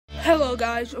Hello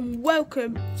guys, and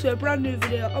welcome to a brand new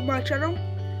video on my channel.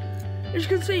 As you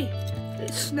can see,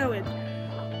 it's snowing.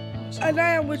 And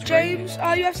I am with James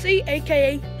RUFC,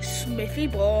 aka Smithy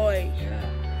Boy.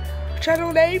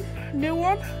 Channel name, new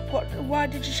one. Why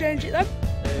did you change it then?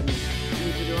 New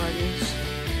video ideas.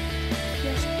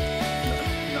 Yes,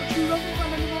 not too long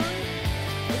anymore.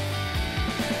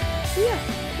 So yeah,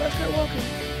 let's get walking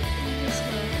in the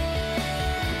snow.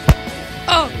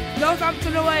 Oh,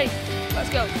 Northampton away. Let's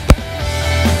go.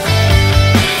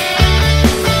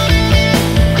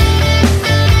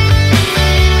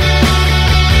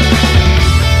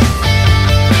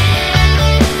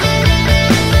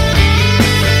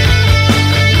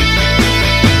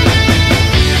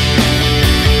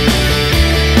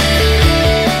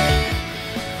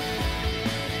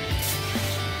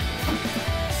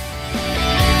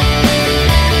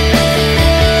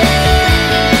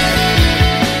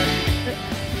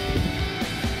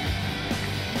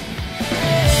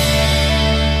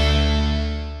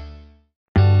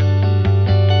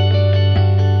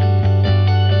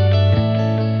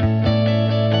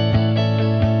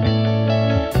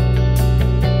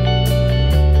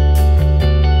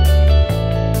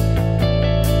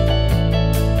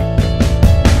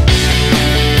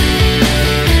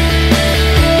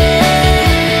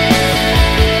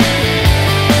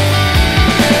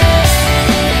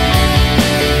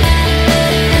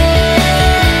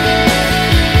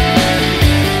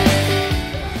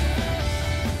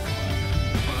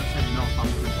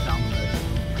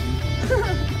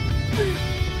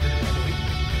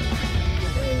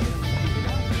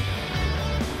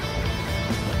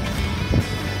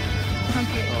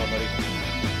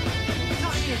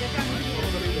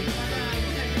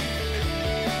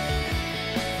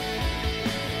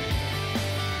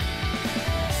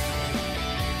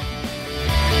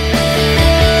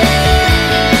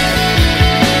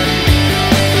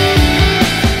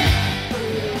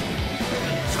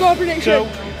 Score prediction.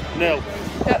 2-0.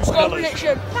 Yeah, score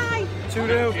prediction.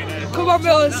 2-0. Come on,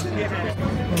 Millers.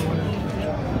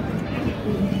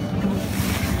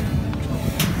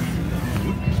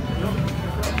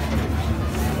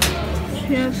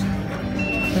 Cheers.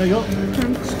 There you go.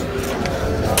 Thanks.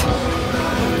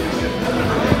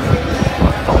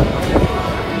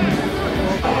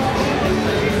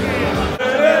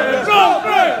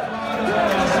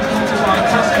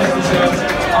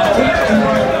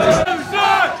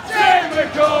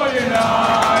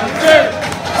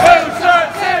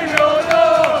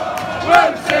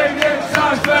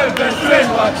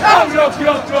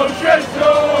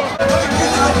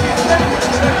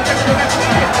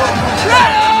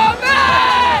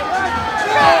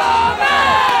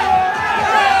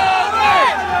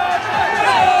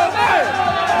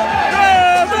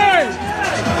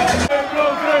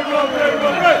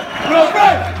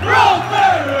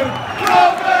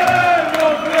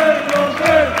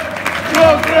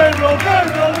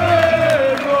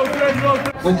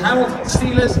 With Harold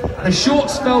Steelers and a short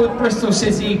spell with Bristol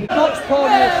City. Not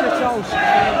pouring your shit house.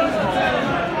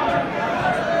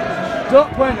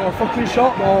 Don't play no fucking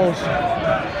short balls.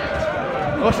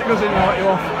 Unless it goes in and let you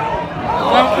off.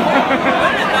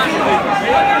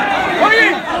 Oi!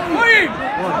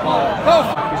 Oh!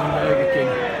 He's in Burger King.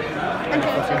 And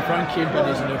fucking Frankie and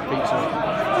Benny's in a pizza.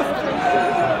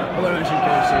 I won't mention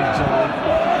KFC, sorry.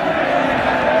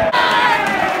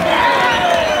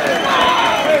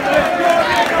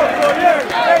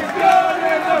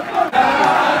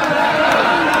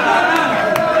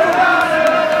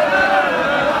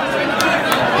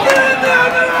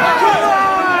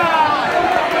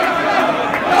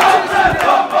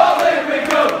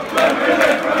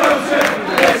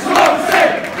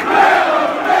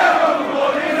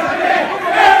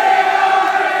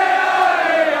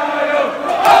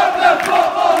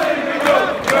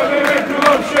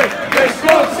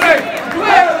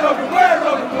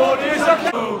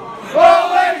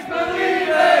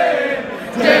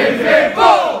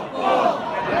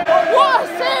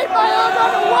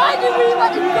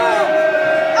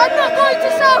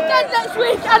 Next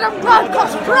week, and I'm glad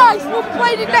because Price will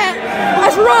play the net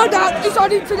as Rotherham is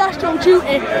on international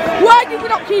duty. Why did we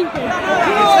not keep him?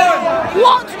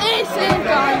 What a save,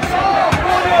 guys!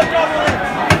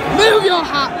 Move your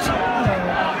hat.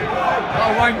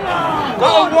 Oh, wank.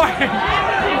 Oh, wank.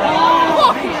 Go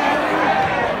on.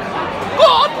 Go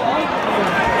on.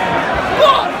 Go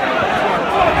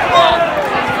on.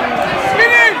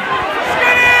 Skin him!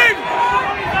 Skin him!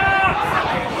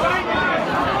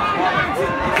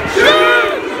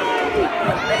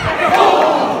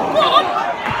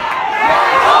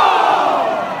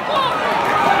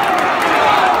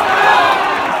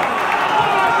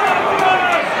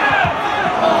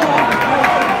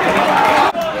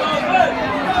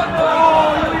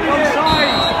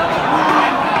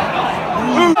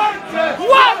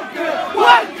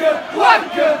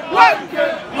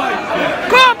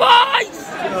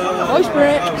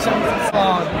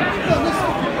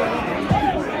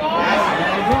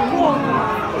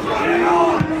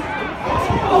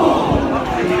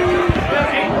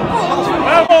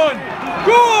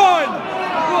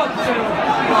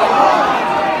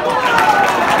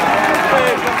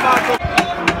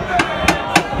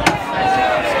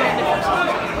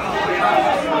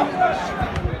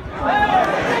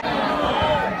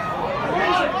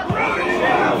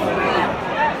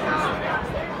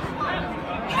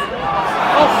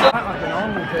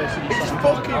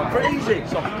 fucking pretty easy.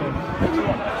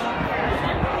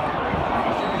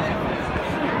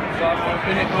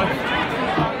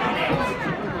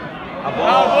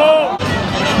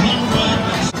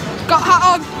 Got hat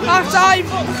on, half time.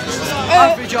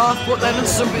 Average half, but then on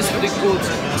some bits pretty good.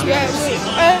 Yeah,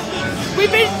 we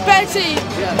beat better team.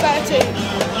 Better team.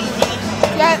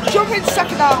 Yeah, jump into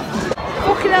second half.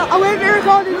 Fucking hell, I won't be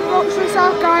recording the vlogs for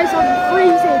myself, guys. I'm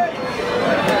freezing.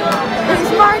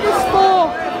 It's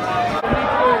 -4.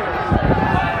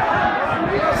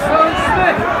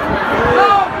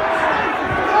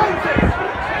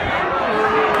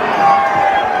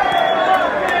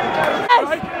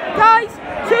 Guys,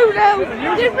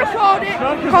 2-0. Didn't record it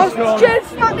because James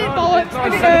smacked me in bollocks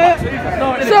and it hurt.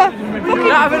 So, Don't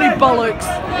have any bollocks.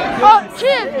 oh,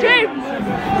 cheers, James.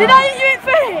 Did I hit you in the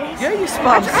face? Yeah, you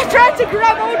spam. I tried to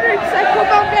grab hold of him and say, come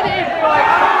on, get it in. Like,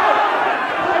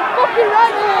 I'm fucking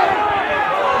right there.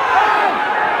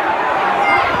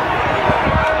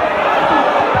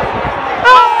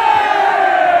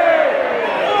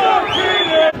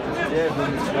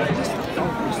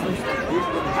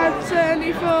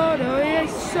 Anthony Ford, oh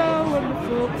yes, so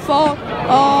wonderful. Ford,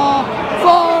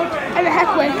 and the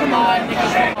heckaway, come on.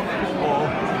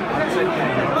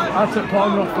 I took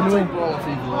Palmer off the wing.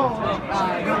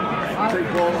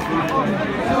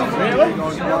 Really?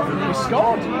 We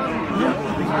scored?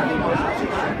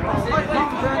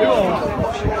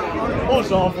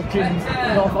 What's all fucking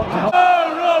Northampton? Oh,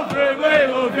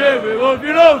 Rotherham, we love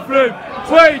you, Rotherham.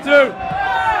 22.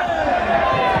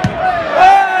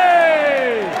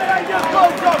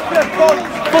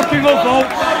 Fucking love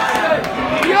folks.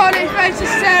 Your defence is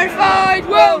terrified.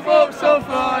 Whoa, Folks on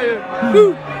fire.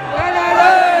 Woo.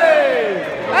 Hey!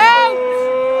 Out!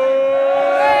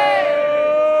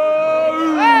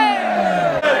 Hey!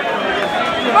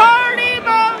 Party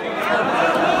mode!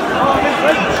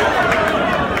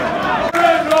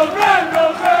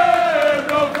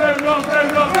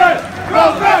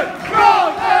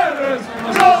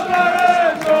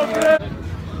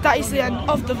 That is the end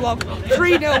of the vlog.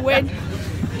 3-0 win.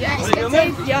 Yes, it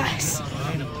is. Yes.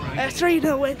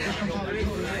 3-0 win.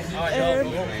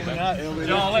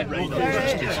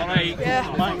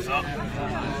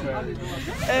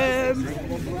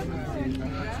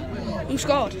 Who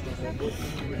scored?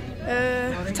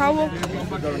 Towel.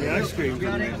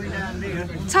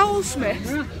 Towel Smith.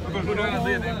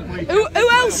 Who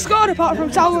else scored apart from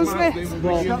Towel and Smith?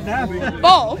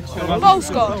 Ball. Ball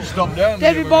scored.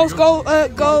 David Ball's goal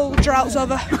drought's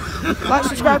over. Like,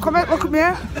 subscribe, comment, look at me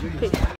here. Peace.